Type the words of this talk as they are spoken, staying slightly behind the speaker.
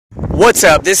What's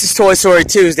up? This is Toy Story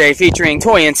Tuesday featuring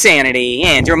Toy Insanity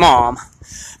and your mom.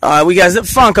 We got the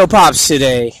Funko Pops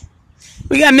today.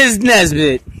 We got Ms.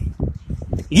 Nesbitt.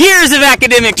 Years of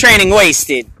academic training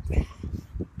wasted.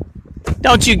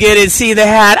 Don't you get it? See the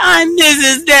hat? I'm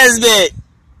Mrs. Nesbitt.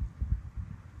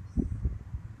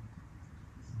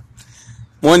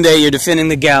 One day you're defending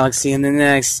the galaxy, and the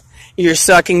next you're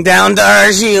sucking down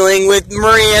Darjeeling with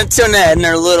Marie Antoinette and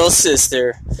her little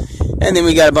sister. And then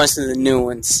we got a bunch of the new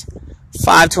ones.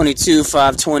 522,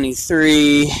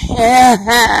 523,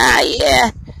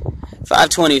 yeah,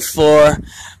 524.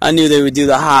 I knew they would do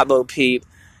the Hot Bo Peep.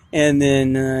 And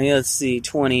then, let's see,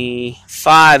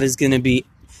 25 is going to be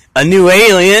a new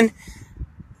Alien.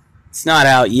 It's not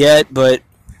out yet, but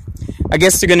I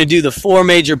guess they're going to do the 4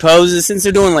 major poses. Since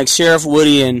they're doing like Sheriff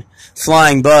Woody and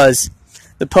Flying Buzz,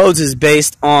 the pose is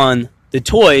based on the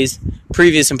toys,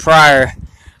 previous and prior.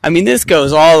 I mean, this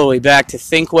goes all the way back to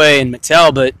Thinkway and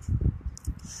Mattel, but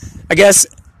I guess,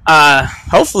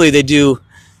 hopefully they do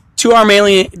 2-arm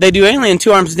Alien. They do Alien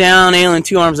 2 arms down, Alien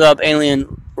 2 arms up,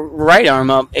 Alien right arm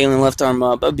up, Alien left arm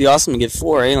up. That'd be awesome to get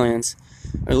 4 aliens,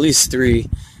 or at least 3.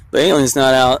 But Alien's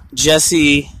not out.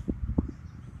 Jesse.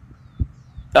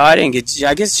 Oh, I didn't get.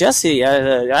 I guess Jesse.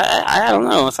 I don't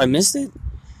know if I missed it.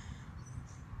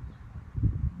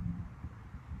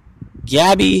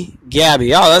 Gabby.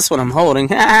 Oh, that's what I'm holding.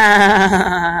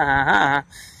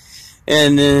 And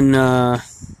then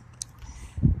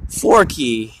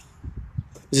Forky.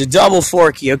 There's a double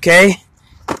Forky, okay?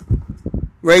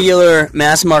 Regular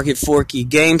mass market Forky,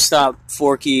 GameStop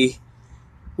Forky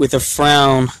with a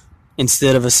frown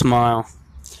instead of a smile.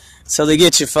 That's how they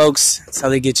get you, folks. That's how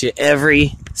they get you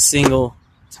every single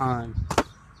time.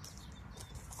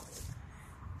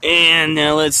 And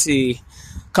let's see.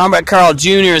 Combat Carl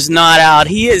Jr. is not out.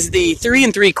 He is the 3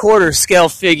 3/4 scale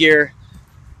figure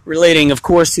relating, of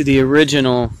course, to the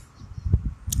original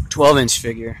 12-inch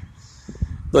figure.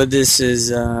 But this is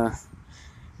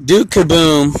Duke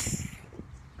Kaboom,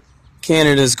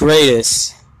 Canada's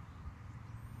greatest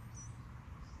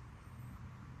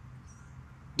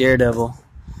Daredevil.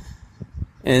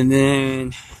 And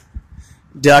then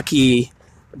Ducky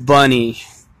Bunny.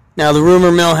 Now, the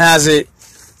rumor mill has it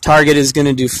Target is going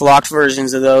to do flocked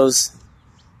versions of those.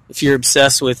 If you're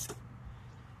obsessed with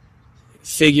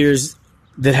figures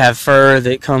that have fur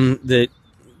that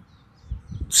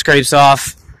scrapes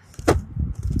off,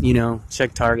 you know,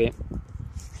 check Target.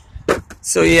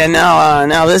 So yeah,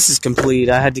 now this is complete.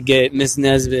 I had to get Miss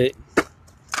Nesbitt.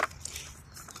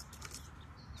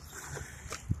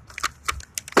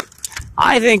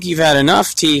 I think you've had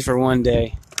enough tea for one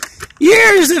day.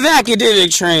 Years of academic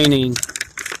training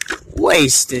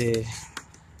wasted.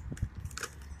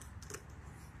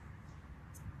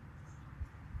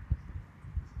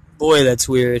 Boy, that's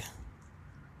weird.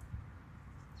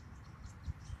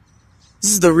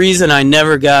 This is the reason I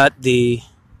never got the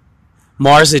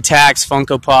Mars Attacks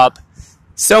Funko Pop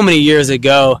so many years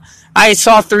ago. I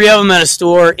saw 3 of them at a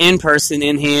store, in person,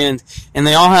 in hand, and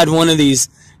they all had one of these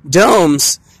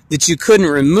domes that you couldn't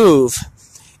remove,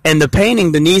 and the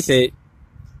painting beneath it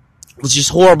was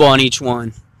just horrible on each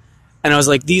one. And I was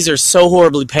like, these are so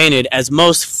horribly painted, as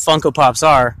most Funko Pops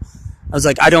are. I was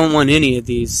like, I don't want any of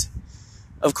these.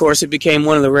 Of course, it became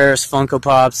one of the rarest Funko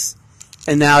Pops,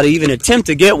 and now to even attempt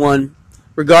to get one,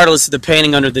 regardless of the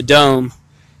painting under the dome,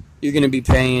 you're going to be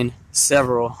paying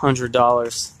several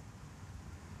 $100s.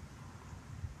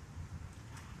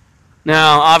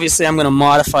 Now, obviously, I'm going to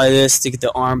modify this to get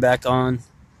the arm back on,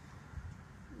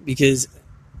 because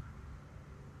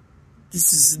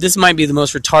this might be the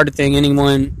most retarded thing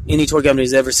any toy company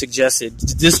has ever suggested.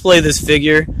 To display this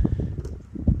figure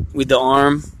with the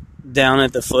arm down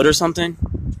at the foot or something.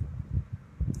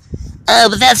 Oh,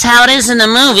 but that's how it is in the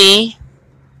movie.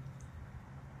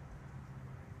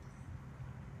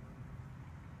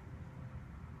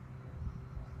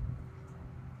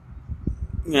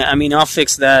 Yeah, I mean, I'll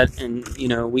fix that, and, you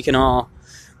know, we can all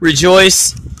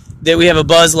rejoice that we have a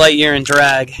Buzz Lightyear and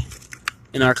drag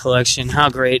in our collection. How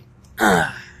great.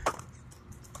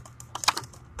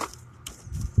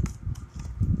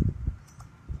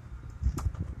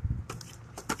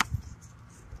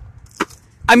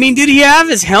 I mean, did he have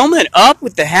his helmet up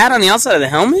with the hat on the outside of the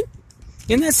helmet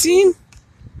in that scene?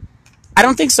 I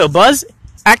don't think so. Buzz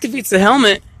activates the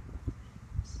helmet.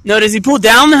 No, does he pull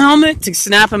down the helmet to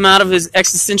snap him out of his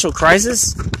existential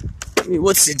crisis? I mean,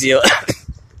 what's the deal?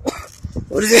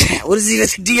 What is it? What is even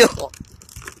the deal?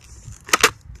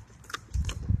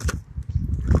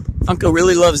 Funko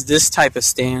really loves this type of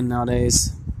stand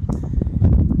nowadays.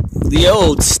 The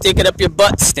old stick it up your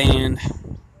butt stand.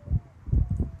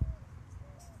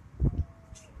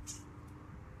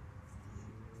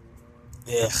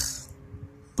 Ugh.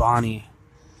 Bonnie.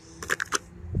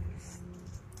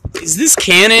 Is this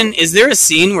canon? Is there a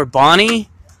scene where Bonnie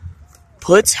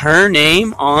puts her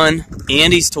name on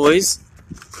Andy's toys?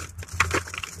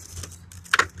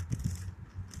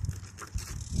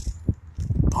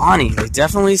 Bonnie. They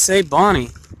definitely say Bonnie.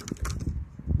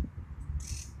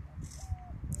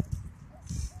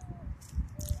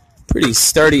 Pretty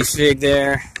sturdy fig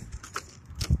there.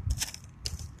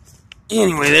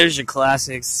 Anyway, there's your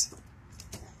classics.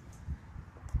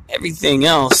 Everything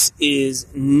else is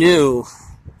new.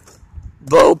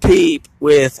 Bo Peep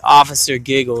with Officer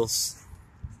Giggles.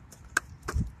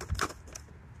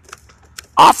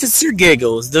 Officer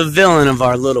Giggles, the villain of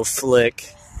our little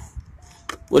flick.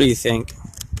 What do you think?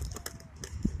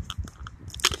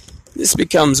 This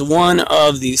becomes one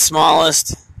of the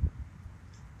smallest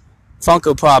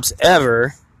Funko Pops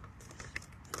ever.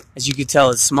 As you can tell,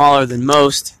 it's smaller than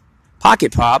most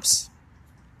Pocket Pops.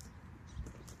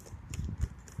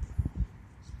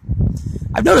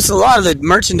 I've noticed a lot of the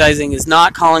merchandising is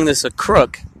not calling this a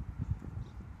crook.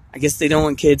 I guess they don't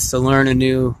want kids to learn a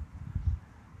new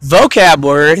vocab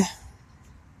word.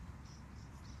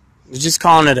 They're just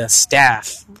calling it a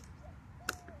staff.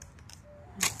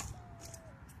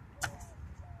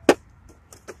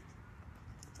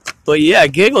 But yeah,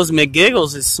 Giggles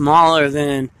McGiggles is smaller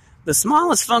than... The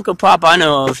smallest Funko Pop I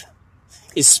know of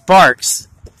is Sparks,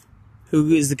 who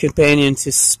is the companion to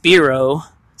Spyro,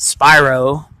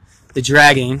 the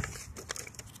dragon.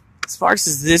 Sparks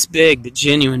is this big, but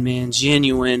genuine, man.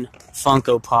 Genuine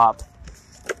Funko Pop.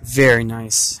 Very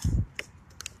nice.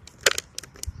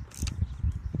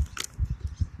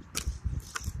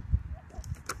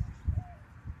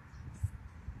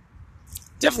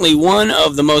 Definitely one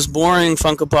of the most boring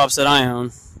Funko Pops that I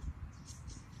own.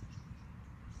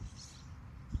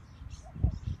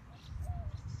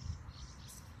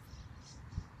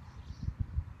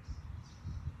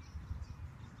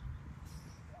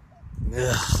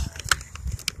 Ugh.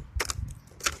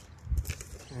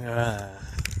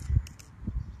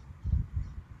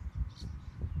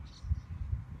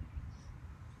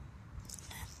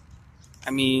 I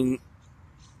mean,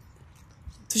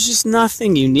 there's just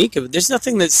nothing unique. There's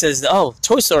nothing that says, oh,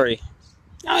 Toy Story.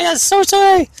 Oh, yeah, it's Toy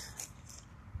Story.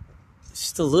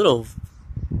 Just a little,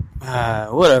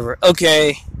 whatever.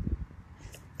 Okay.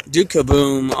 Duke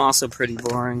Kaboom, also pretty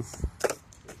boring.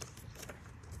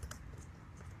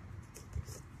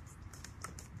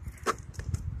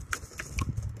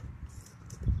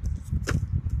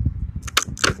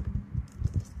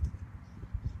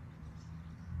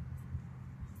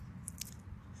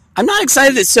 I'm not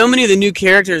excited that so many of the new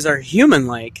characters are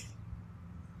human-like.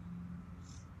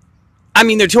 I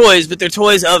mean, they're toys, but they're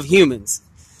toys of humans.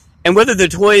 And whether they're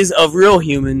toys of real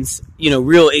humans, you know,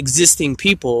 real existing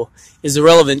people, is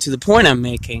irrelevant to the point I'm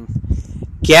making.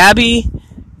 Gabby,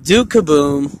 Duke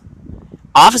Kaboom,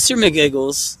 Officer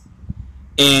McGiggles,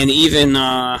 and even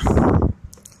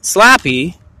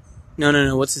Slappy,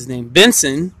 what's his name?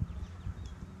 Benson,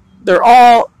 they're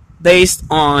all based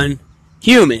on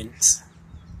humans.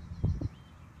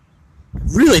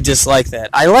 Really dislike that.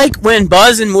 I like when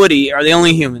Buzz and Woody are the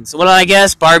only humans. Well, I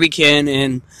guess Barbie-Kin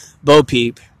and Bo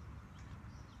Peep.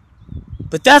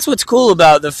 But that's what's cool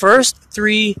about the first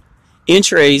 3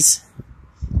 entries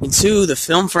into the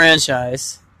film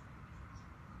franchise.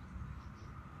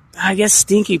 I guess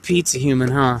Stinky Pete's a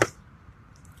human, huh?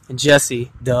 And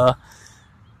Jessie, duh.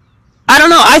 I don't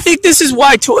know. I think this is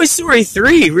why Toy Story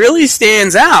 3 really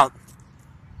stands out.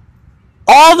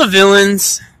 All the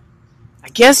villains... I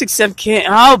guess except Ken.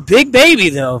 Oh, Big Baby,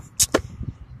 though.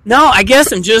 No, I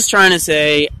guess I'm just trying to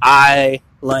say I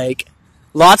like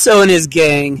Lotso and his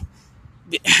gang.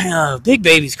 Big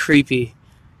Baby's creepy.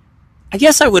 I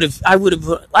guess I would have I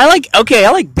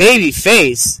like Baby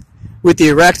Face with the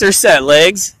erector set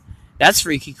legs. That's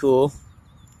freaky cool.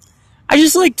 I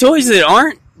just like toys that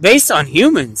aren't based on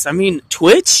humans. I mean,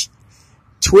 Twitch,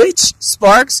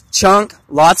 Sparks, Chunk,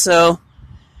 Lotso,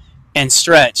 and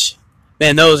Stretch.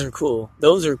 Man, those are cool.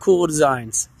 Those are cool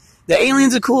designs. The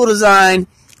alien's a cool design.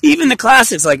 Even the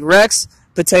classics like Rex,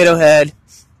 Potato Head,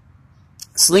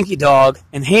 Slinky Dog,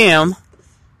 and Ham.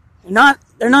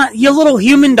 They're not your little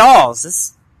human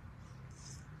dolls.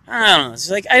 I don't know.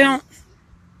 It's like I don't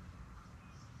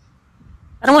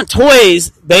want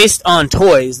toys based on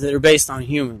toys that are based on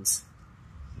humans.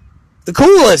 The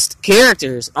coolest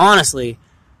characters, honestly,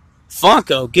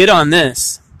 Funko, get on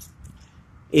this,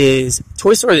 is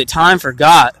Toy Story that time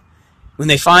forgot. When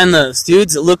they find those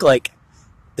dudes that look like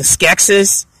the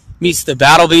Skeksis meets the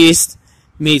Battle Beast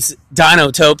meets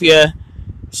Dinotopia.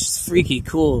 It's just freaky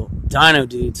cool dino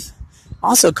dudes.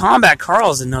 Also, Combat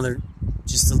Carl's another,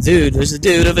 just a dude. There's a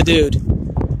dude of a dude.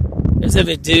 There's of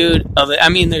a dude of it. I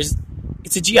mean, it's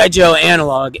a G.I. Joe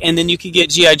analog, and then you could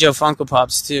get G.I. Joe Funko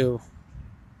Pops too.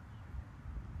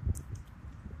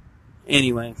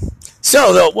 Anyway,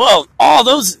 so all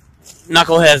those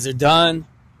knuckleheads are done.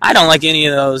 I don't like any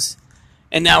of those,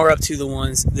 and now we're up to the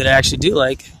ones that I actually do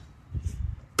like.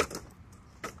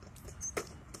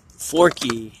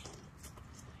 Forky.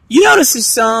 You notice there's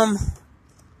some,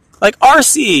 like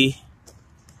RC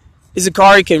is a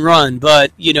car he can run,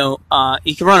 but, he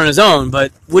can run on his own,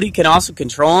 but Woody can also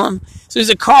control him. So he's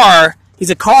a car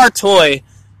toy,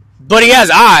 but he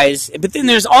has eyes, but then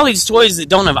there's all these toys that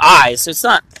don't have eyes, so it's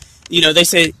not, they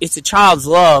say it's a child's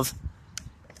love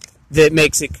that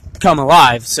makes it come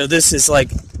alive. So this is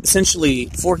like, essentially,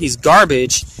 Forky's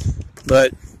garbage,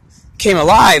 but came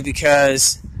alive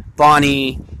because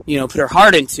Bonnie, put her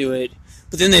heart into it.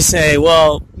 But then they say,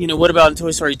 well, what about in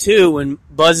Toy Story 2 when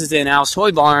Buzz is in Al's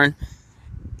Toy Barn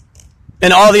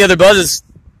and all the other Buzzes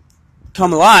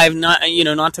come alive, not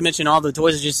to mention all the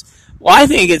toys are just... Well, I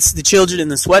think it's the children in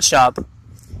the sweatshop.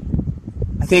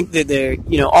 I think that they're,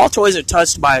 all toys are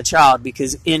touched by a child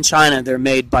because in China they're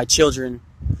made by children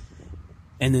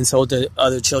and then sold to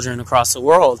other children across the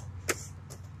world.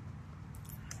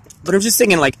 But I'm just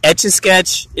thinking, like,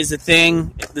 Etch-a-Sketch is a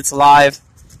thing that's alive,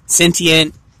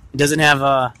 sentient. It doesn't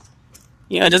have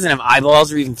it doesn't have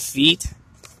eyeballs or even feet.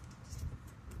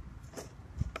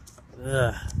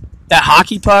 Ugh. That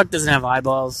hockey puck doesn't have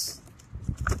eyeballs.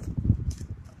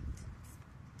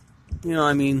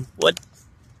 What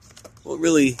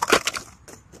really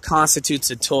constitutes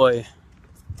a toy?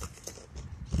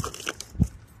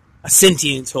 A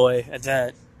sentient toy at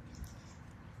that.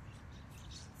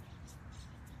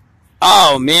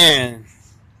 Oh man,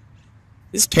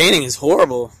 this painting is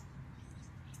horrible.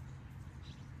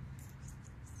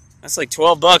 That's like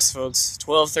 $12, folks.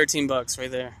 $13 right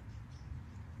there.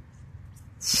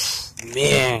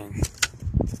 Man.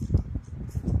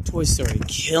 Toy Story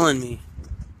killing me.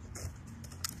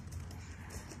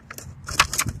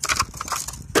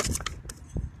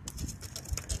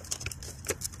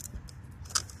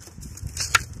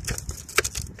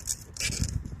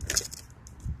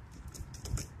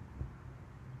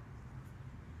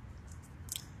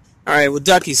 Alright, well,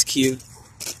 Ducky's cute.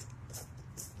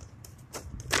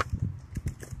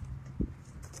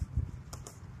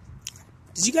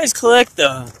 Did you guys collect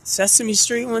the Sesame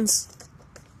Street ones?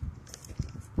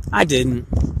 I didn't.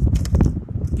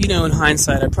 In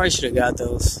hindsight, I probably should have got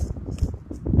those.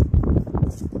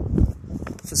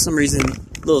 For some reason,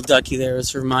 little Ducky there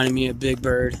was reminding me of Big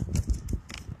Bird.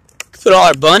 Put all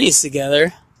our bunnies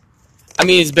together. I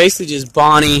mean, it's basically just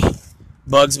Bonnie,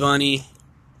 Bugs Bunny,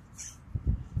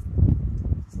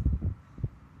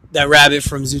 that rabbit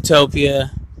from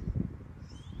Zootopia.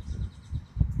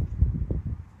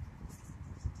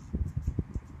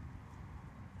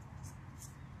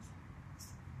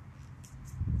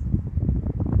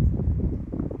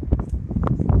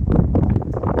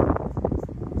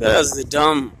 That was the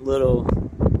dumb little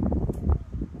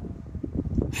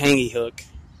hangy hook.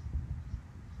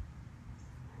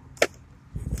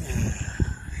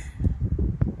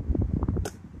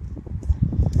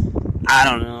 I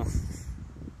don't know.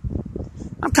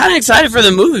 I'm kind of excited for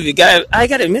the movie, but I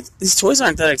gotta admit, these toys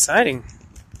aren't that exciting.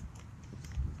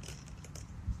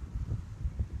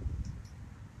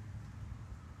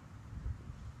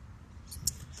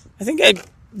 I think I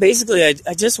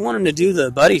just want him to do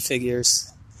the Buddy figures.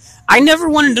 I never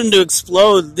wanted them to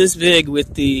explode this big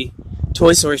with the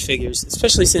Toy Story figures,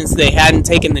 especially since they hadn't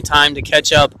taken the time to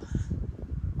catch up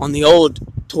on the old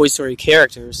Toy Story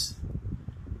characters.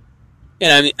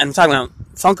 And I'm talking about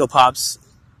Funko Pops.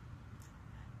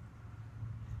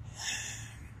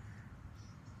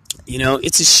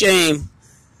 It's a shame.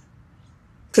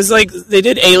 Because, like, they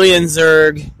did Alien,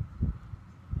 Zurg,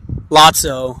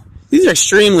 Lotso. These are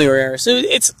extremely rare. So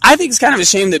I think it's kind of a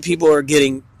shame that people are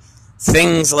getting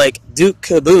things like Duke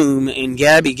Kaboom and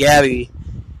Gabby Gabby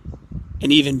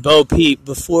and even Bo Peep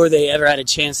before they ever had a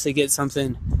chance to get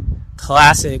something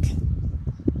classic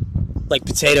like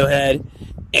Potato Head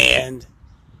and,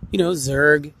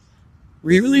 Zurg.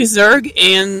 Re-release Zurg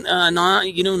and,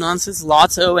 nonsense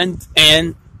Lotso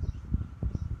and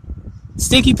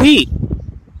Stinky Pete.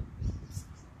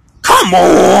 Come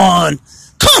on!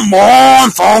 Come on,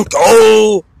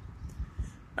 Funko!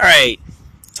 Alright,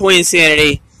 Toy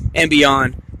Insanity and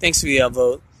beyond. Thanks for the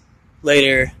upvote.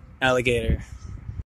 Later, alligator.